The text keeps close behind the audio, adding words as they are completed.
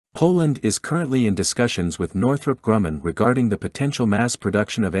Poland is currently in discussions with Nothrop Grumman regarding the potential mass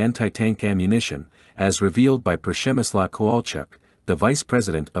production of anti-tank ammunition, as revealed by Przemysław Kowalczuk, the vice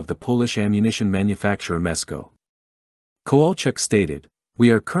president of the Polish ammunition manufacturer Mesko. Kowalczuk stated, "We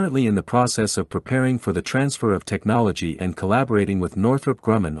are currently in the process of preparing for the transfer of technology and collaborating with Nothrop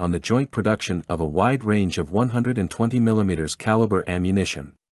Grumman on the joint production of a wide range of 120mm caliber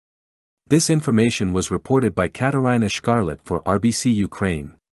ammunition." This information was reported by Katarina Szkarlet for RBC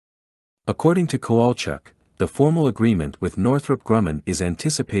Ukraine. According to Kowalczuk, the formal agreement with Nothrop Grumman is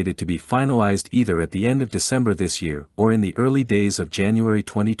anticipated to be finalized either at the end of December this year or in the early days of January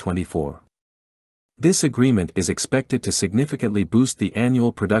 2024. This agreement is expected to significantly boost the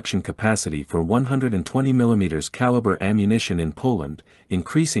annual production capacity for 120mm caliber ammunition in Poland,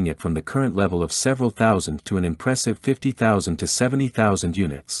 increasing it from the current level of several thousand to an impressive 50,000 to 70,000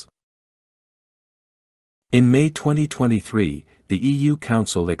 units. In May 2023, the EU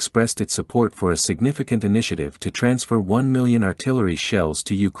Council expressed its support for a significant initiative to transfer 1 million artillery shells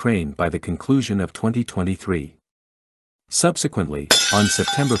to Ukraine by the conclusion of 2023. Subsequently, on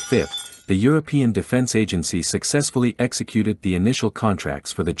September 5, the European Defence Agency successfully executed the initial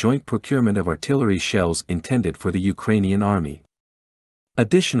contracts for the joint procurement of artillery shells intended for the Ukrainian army.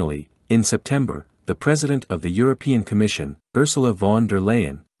 Additionally, in September, the President of the European Commission, Ursula von der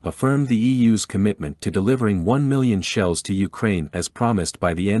Leyen, affirmed the EU's commitment to delivering 1 million shells to Ukraine as promised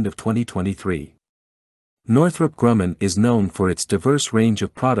by the end of 2023. Nothrop Grumman is known for its diverse range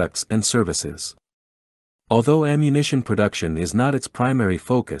of products and services. Although ammunition production is not its primary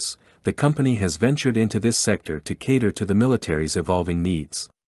focus, the company has ventured into this sector to cater to the military's evolving needs.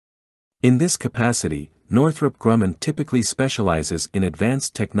 In this capacity, Nothrop Grumman typically specializes in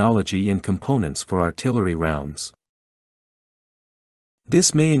advanced technology and components for artillery rounds.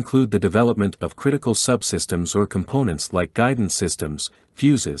 This may include the development of critical subsystems or components like guidance systems,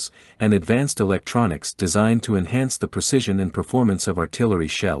 fuses, and advanced electronics designed to enhance the precision and performance of artillery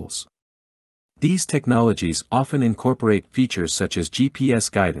shells. These technologies often incorporate features such as GPS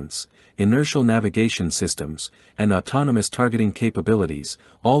guidance, inertial navigation systems, and autonomous targeting capabilities,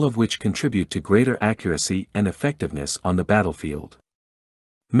 all of which contribute to greater accuracy and effectiveness on the battlefield.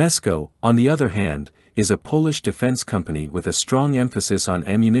 Mesko, on the other hand, is a Polish defense company with a strong emphasis on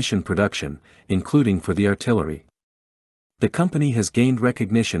ammunition production, including for the artillery. The company has gained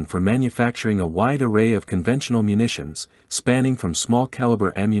recognition for manufacturing a wide array of conventional munitions, spanning from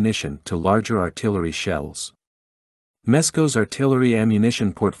small-caliber ammunition to larger artillery shells. Mesko's artillery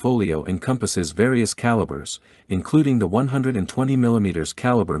ammunition portfolio encompasses various calibers, including the 120mm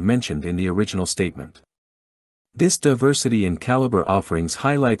caliber mentioned in the original statement. This diversity in caliber offerings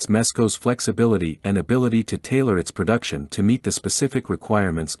highlights Mesko's flexibility and ability to tailor its production to meet the specific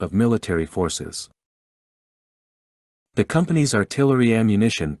requirements of military forces. The company's artillery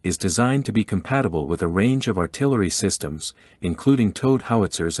ammunition is designed to be compatible with a range of artillery systems, including towed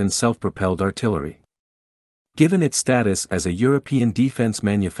howitzers and self-propelled artillery. Given its status as a European defense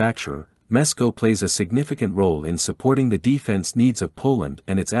manufacturer, Mesko plays a significant role in supporting the defense needs of Poland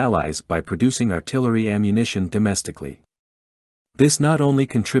and its allies by producing artillery ammunition domestically. This not only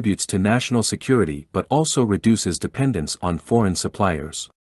contributes to national security but also reduces dependence on foreign suppliers.